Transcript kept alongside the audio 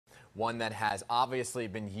one that has obviously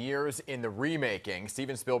been years in the remaking.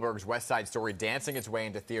 Steven Spielberg's West Side Story dancing its way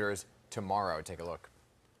into theaters tomorrow. Take a look.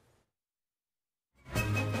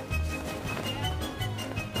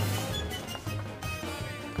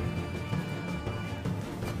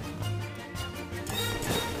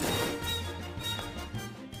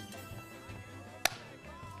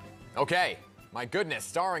 Okay, my goodness,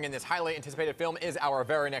 starring in this highly anticipated film is our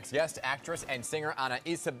very next guest, actress and singer Ana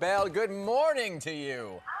Isabelle. Good morning to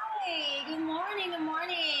you. Hi, good morning, good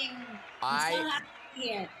morning. I'm so happy to be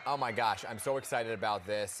here. Oh my gosh, I'm so excited about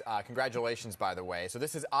this. Congratulations, by the way. So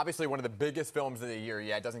this is obviously one of the biggest films of the year.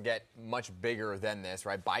 Yeah, it doesn't get much bigger than this,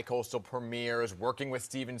 right? Bi-coastal premieres, working with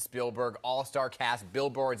Steven Spielberg, all-star cast,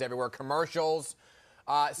 billboards everywhere, commercials.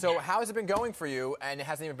 So how has it been going for you? And it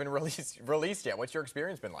hasn't even been released yet. What's your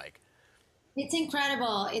experience been like? It's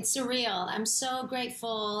incredible. It's surreal. I'm so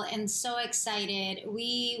grateful and so excited.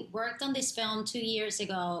 We worked on this film 2 years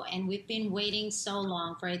ago, and we've been waiting so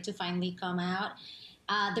long for it to finally come out.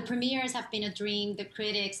 The premieres have been a dream. The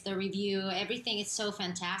critics, the review, everything is so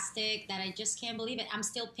fantastic that I just can't believe it. I'm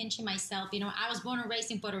still pinching myself. You know, I was born and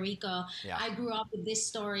raised in Puerto Rico. Yeah. I grew up with this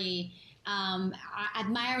story.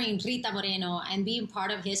 Admiring Rita Moreno and being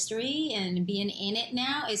part of history and being in it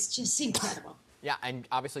now is just incredible. Yeah, and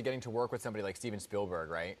obviously getting to work with somebody like Steven Spielberg,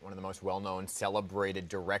 right? One of the most well-known, celebrated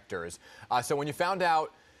directors. So when you found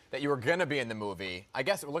out that you were going to be in the movie, I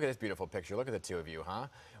guess, look at this beautiful picture. Look at the two of you, huh?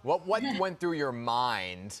 What went through your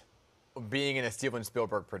mind being in a Steven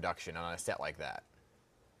Spielberg production on a set like that?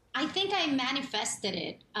 I think I manifested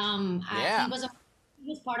it. He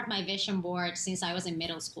was part of my vision board since I was in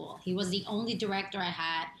middle school. He was the only director I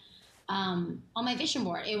had on my vision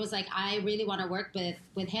board. It was like, I really want to work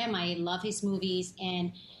with him. I love his movies.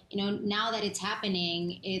 And, you know, now that it's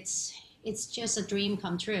happening, it's just a dream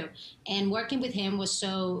come true. And working with him was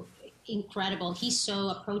so incredible. He's so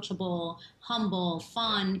approachable, humble,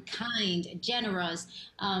 fun, kind, generous.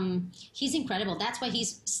 He's incredible. That's why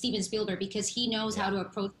he's Steven Spielberg, because he knows how to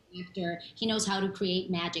approach an actor. He knows how to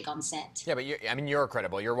create magic on set. Yeah, but you're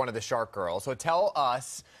incredible. You're one of the Shark Girls. So tell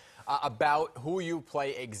us about who you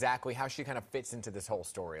play exactly, how she kind of fits into this whole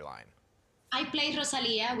storyline. I play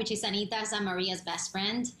Rosalia, which is Anita's and Maria's best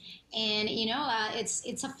friend. And, you know,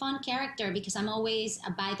 it's a fun character because I'm always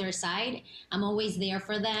by their side. I'm always there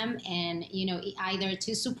for them. And, you know, either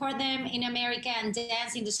to support them in America and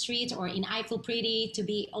dance in the street, or in I Feel Pretty to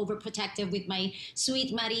be overprotective with my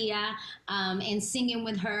sweet Maria and singing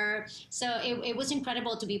with her. So it was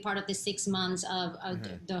incredible to be part of the 6 months of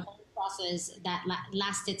the whole process that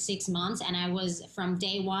lasted 6 months. And I was from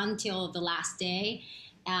day one till the last day.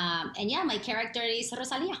 And yeah, my character is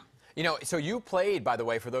Rosalia. You know, so you played, by the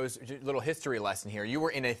way, for those little history lesson here, you were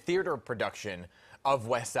in a theater production of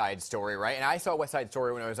West Side Story, right? And I saw West Side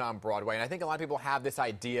Story when I was on Broadway, and I think a lot of people have this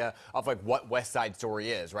idea of like what West Side Story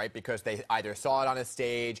is, right? Because they either saw it on a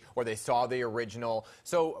stage or they saw the original.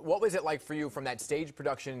 So what was it like for you from that stage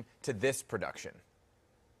production to this production?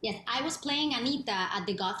 Yes, I was playing Anita at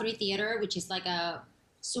the Guthrie Theater, which is like a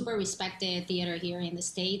super respected theater here in the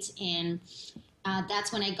States. And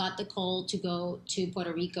that's when I got the call to go to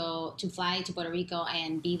Puerto Rico, to fly to Puerto Rico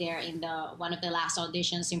and be there in one of the last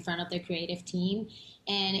auditions in front of the creative team.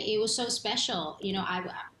 And it was so special. You know,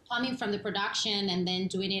 I coming from the production and then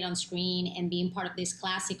doing it on screen and being part of this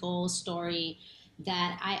classical story,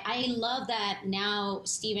 that I love that now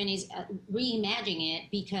Steven is reimagining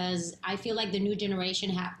it, because I feel like the new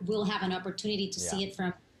generation will have an opportunity to see it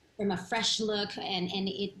from a fresh look, and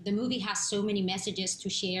the movie has so many messages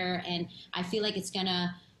to share, and I feel like it's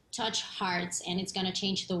gonna touch hearts and it's gonna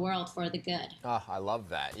change the world for the good. Oh, I love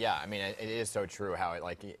that. Yeah, I mean, it is so true how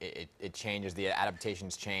it changes, the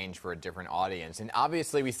adaptations change for a different audience. And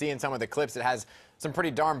obviously we see in some of the clips it has some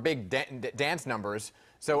pretty darn big dance numbers.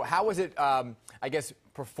 So how was it, I guess,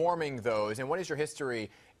 performing those, and what is your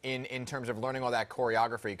history in terms of learning all that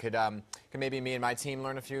choreography? Could maybe me and my team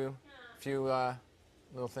learn a few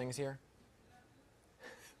little things here?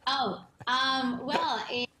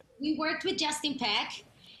 We worked with Justin Peck.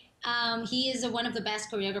 He is one of the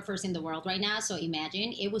best choreographers in the world right now, so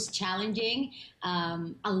imagine. It was challenging.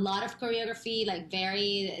 A lot of choreography, like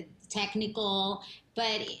very technical.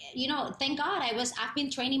 But, you know, thank God I've been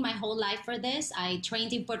training my whole life for this. I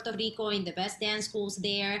trained in Puerto Rico in the best dance schools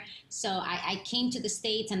there. So I came to the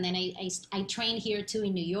States, and then I trained here too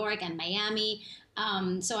in New York and Miami.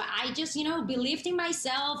 So I just, you know, believed in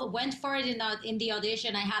myself, went for it in the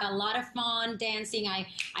audition. I had a lot of fun dancing.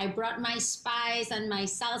 I brought my spice and my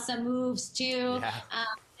salsa moves too. Yeah.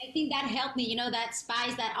 I think that helped me, you know, that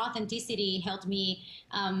spice, that authenticity helped me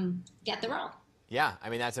get the role. Yeah, I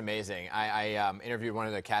mean, that's amazing. I interviewed one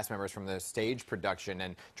of the cast members from the stage production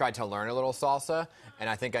and tried to learn a little salsa, and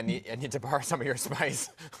I think I need to borrow some of your spice.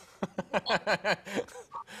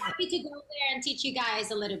 Happy to go there and teach you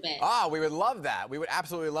guys a little bit. Ah, we would love that. We would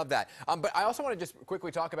absolutely love that. But I also want to just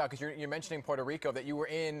quickly talk about, because you're mentioning Puerto Rico, that you were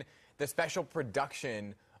in the special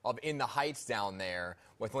production of In the Heights down there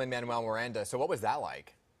with Lin-Manuel Miranda. So what was that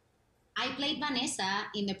like? I played Vanessa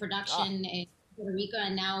in the production in Puerto Rico,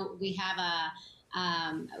 and now we have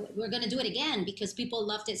we're going to do it again because people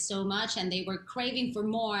loved it so much and they were craving for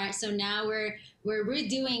more. So now we're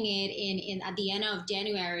redoing it in at the end of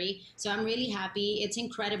January. So I'm really happy. It's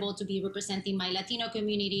incredible to be representing my Latino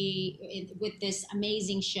community with this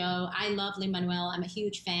amazing show. I love Lin-Manuel. I'm a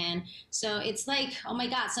huge fan. So it's like, oh my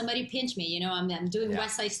God, somebody pinch me. You know, I'm doing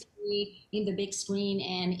West Side Story in the big screen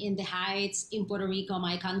and in the Heights in Puerto Rico,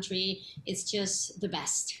 my country. It's just the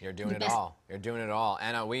best. You're doing it all. You're doing it all.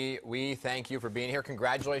 Anna, we thank you for being here.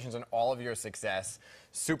 Congratulations on all of your success.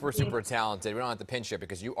 Super talented. We don't have to pinch you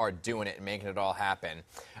because you are doing it and making it all happen.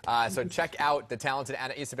 So check out the talented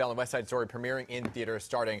Ana Isabelle and West Side Story premiering in theaters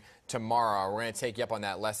starting tomorrow. We're going to take you up on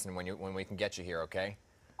that lesson when we can get you here, okay?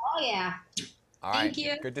 Oh, yeah. All right. Thank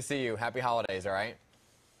you. Good to see you. Happy holidays, all right?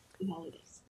 Happy holidays.